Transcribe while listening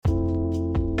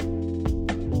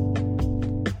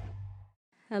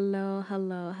Hello,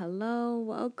 hello, hello.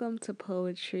 Welcome to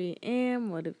Poetry and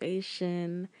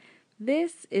Motivation.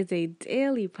 This is a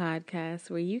daily podcast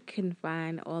where you can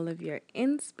find all of your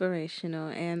inspirational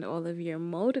and all of your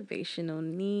motivational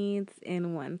needs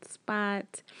in one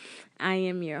spot. I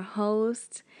am your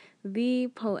host, the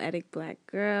Poetic Black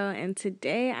Girl, and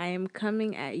today I am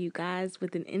coming at you guys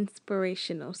with an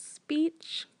inspirational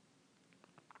speech.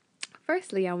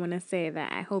 Firstly, I want to say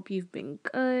that I hope you've been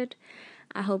good.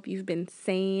 I hope you've been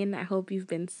sane. I hope you've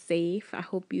been safe. I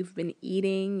hope you've been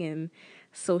eating and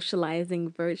socializing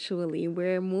virtually.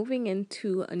 We're moving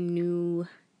into a new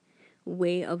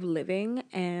way of living,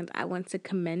 and I want to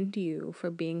commend you for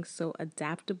being so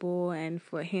adaptable and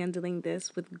for handling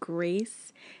this with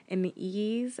grace and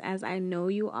ease, as I know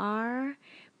you are,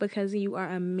 because you are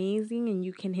amazing and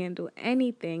you can handle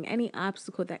anything, any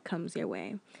obstacle that comes your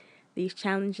way. These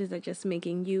challenges are just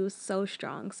making you so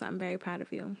strong, so I'm very proud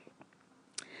of you.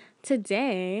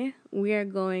 Today, we are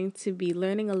going to be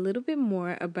learning a little bit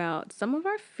more about some of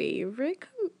our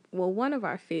one of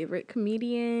our favorite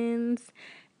comedians,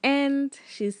 and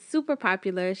she's super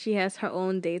popular. She has her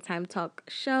own daytime talk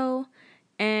show,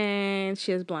 and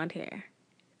she has blonde hair.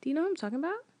 Do you know what I'm talking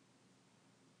about?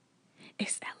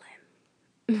 It's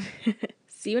Ellen.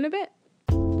 See you in a bit.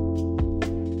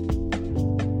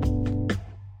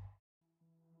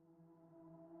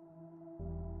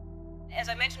 As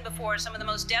I mentioned before, some of the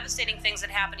most devastating things that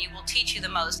happen to you will teach you the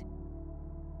most.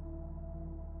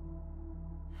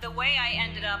 The way I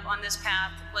ended up on this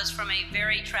path was from a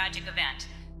very tragic event.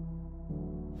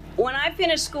 When I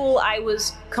finished school, I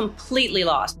was completely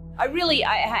lost. I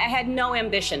had no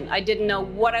ambition. I didn't know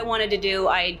what I wanted to do.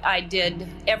 I did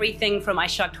everything from I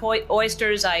shucked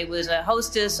oysters, I was a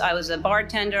hostess, I was a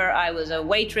bartender, I was a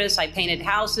waitress, I painted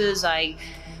houses, I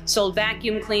sold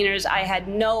vacuum cleaners. I had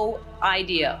no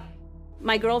idea.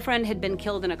 My girlfriend had been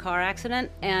killed in a car accident,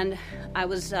 and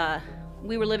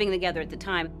we were living together at the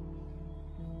time.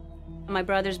 My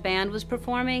brother's band was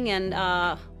performing,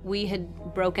 and we had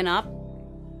broken up.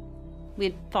 We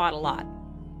had fought a lot.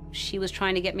 She was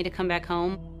trying to get me to come back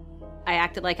home. I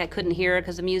acted like I couldn't hear her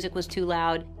because the music was too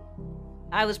loud.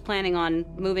 I was planning on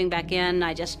moving back in.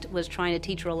 I just was trying to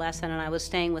teach her a lesson, and I was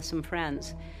staying with some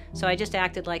friends. So I just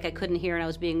acted like I couldn't hear, and I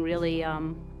was being really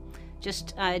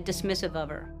dismissive of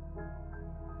her.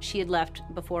 She had left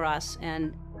before us,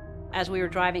 and as we were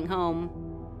driving home,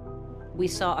 we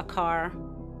saw a car,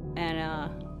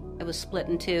 and it was split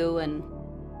in two, and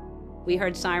we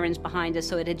heard sirens behind us,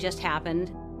 so it had just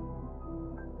happened.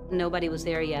 Nobody was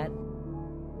there yet,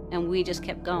 and we just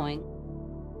kept going.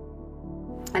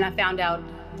 And I found out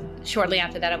shortly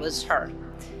after that it was her.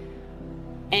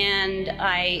 And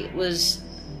I was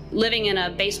living in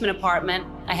a basement apartment.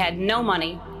 I had no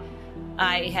money.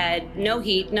 I had no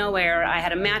heat, no air. I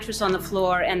had a mattress on the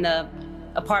floor, and the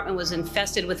apartment was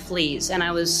infested with fleas. And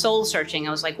I was soul searching.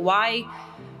 I was like, why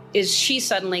is she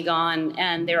suddenly gone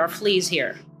and there are fleas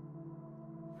here?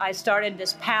 I started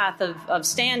this path of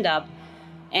stand-up,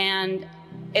 and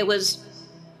it was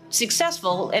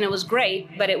successful and it was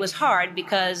great, but it was hard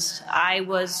because I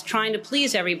was trying to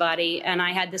please everybody, and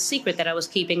I had this secret that I was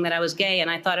keeping, that I was gay,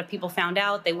 and I thought if people found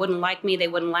out, they wouldn't like me, they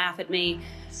wouldn't laugh at me.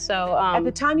 So at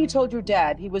the time you told your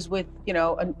dad, he was with,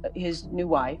 his new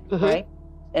wife, right?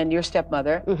 And your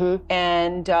stepmother.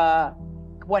 And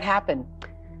what happened?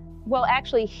 Well,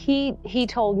 actually, he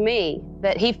told me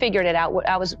that he figured it out.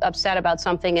 I was upset about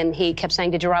something, and he kept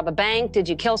saying, did you rob a bank? Did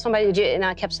you kill somebody? And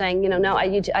I kept saying, no,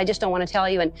 I just don't want to tell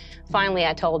you. And finally,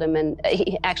 I told him, and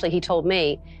he told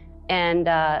me. And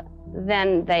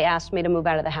then they asked me to move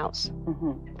out of the house.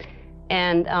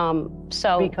 And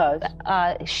so because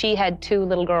she had two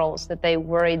little girls that they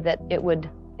worried that it would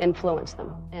influence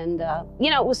them. And,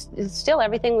 it was still,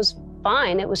 everything was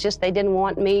fine. It was just they didn't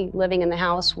want me living in the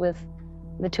house with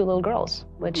the two little girls,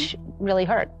 which really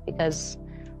hurt because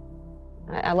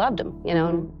I loved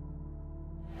them,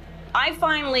 I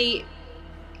finally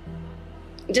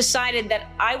decided that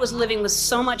I was living with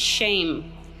so much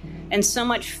shame and so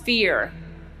much fear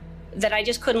that I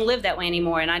just couldn't live that way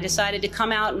anymore. And I decided to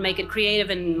come out and make it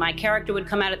creative, and my character would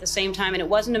come out at the same time. And it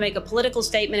wasn't to make a political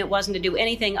statement. It wasn't to do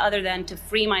anything other than to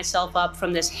free myself up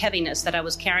from this heaviness that I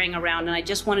was carrying around. And I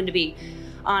just wanted to be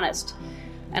honest.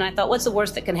 And I thought, what's the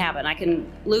worst that can happen? I can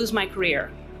lose my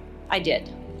career. I did.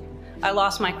 I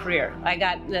lost my career. I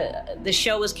got the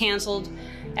show was canceled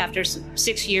after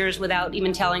 6 years without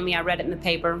even telling me. I read it in the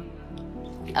paper.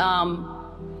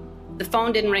 The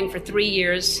phone didn't ring for 3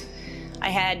 years. I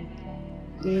had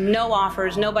no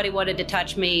offers. Nobody wanted to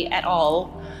touch me at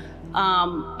all.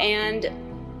 And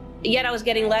yet I was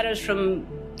getting letters from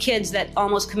kids that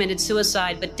almost committed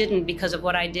suicide but didn't because of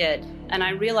what I did. And I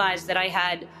realized that I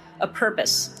had a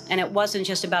purpose, and it wasn't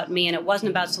just about me, and it wasn't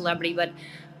about celebrity, but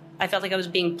I felt like I was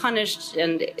being punished,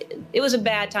 and it was a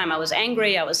bad time. I was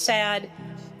angry, I was sad,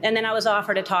 and then I was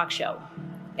offered a talk show.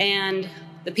 And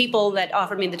the people that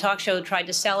offered me the talk show tried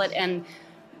to sell it, and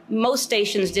most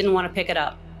stations didn't want to pick it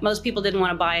up. Most people didn't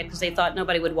want to buy it because they thought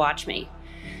nobody would watch me.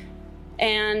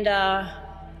 And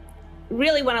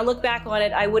really, when I look back on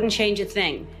it, I wouldn't change a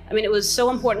thing. I mean, it was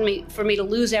so important for me to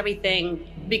lose everything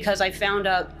because I found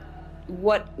out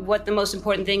what the most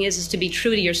important thing is to be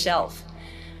true to yourself.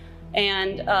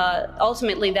 And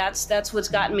ultimately, that's what's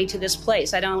gotten me to this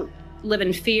place. I don't live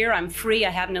in fear. I'm free. I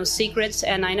have no secrets.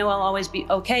 And I know I'll always be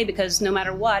okay because no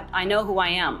matter what, I know who I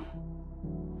am.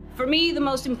 For me, the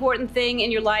most important thing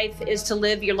in your life is to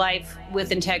live your life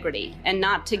with integrity and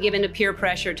not to give in to peer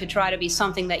pressure to try to be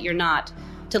something that you're not.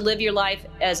 To live your life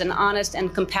as an honest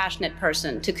and compassionate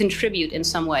person, to contribute in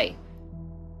some way.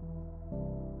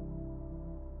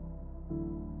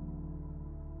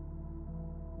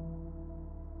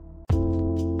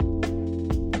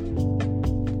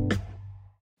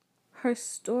 Her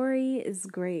story is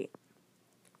great.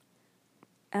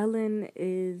 Ellen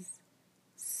is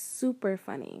super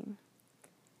funny.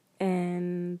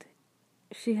 And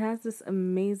she has this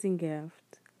amazing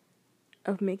gift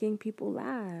of making people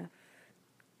laugh.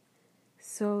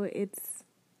 So it's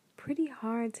pretty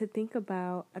hard to think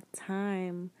about a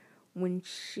time when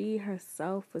she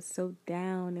herself was so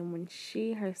down and when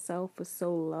she herself was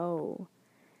so low.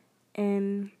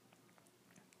 And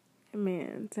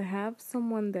man, to have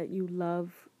someone that you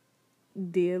love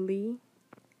dearly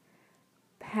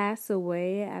pass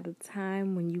away at a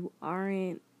time when you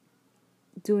aren't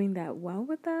doing that well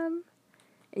with them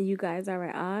and you guys are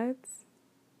at odds,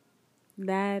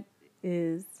 that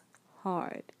is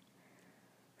hard.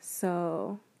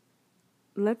 So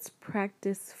let's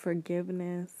practice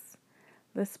forgiveness.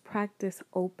 Let's practice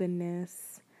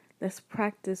openness. Let's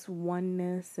practice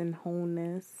oneness and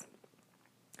wholeness.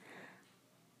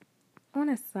 On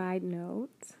a side note,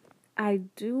 I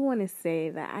do want to say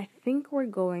that I think we're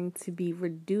going to be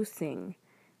reducing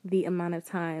the amount of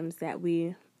times that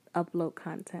we upload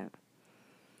content.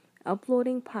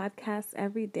 Uploading podcasts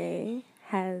every day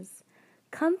has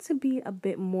come to be a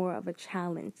bit more of a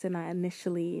challenge than I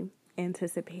initially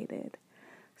anticipated.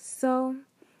 So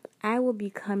I will be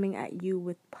coming at you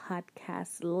with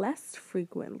podcasts less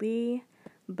frequently,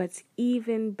 but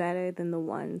even better than the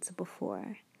ones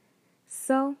before.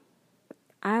 So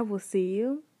I will see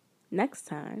you next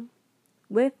time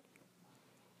with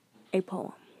a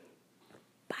poem.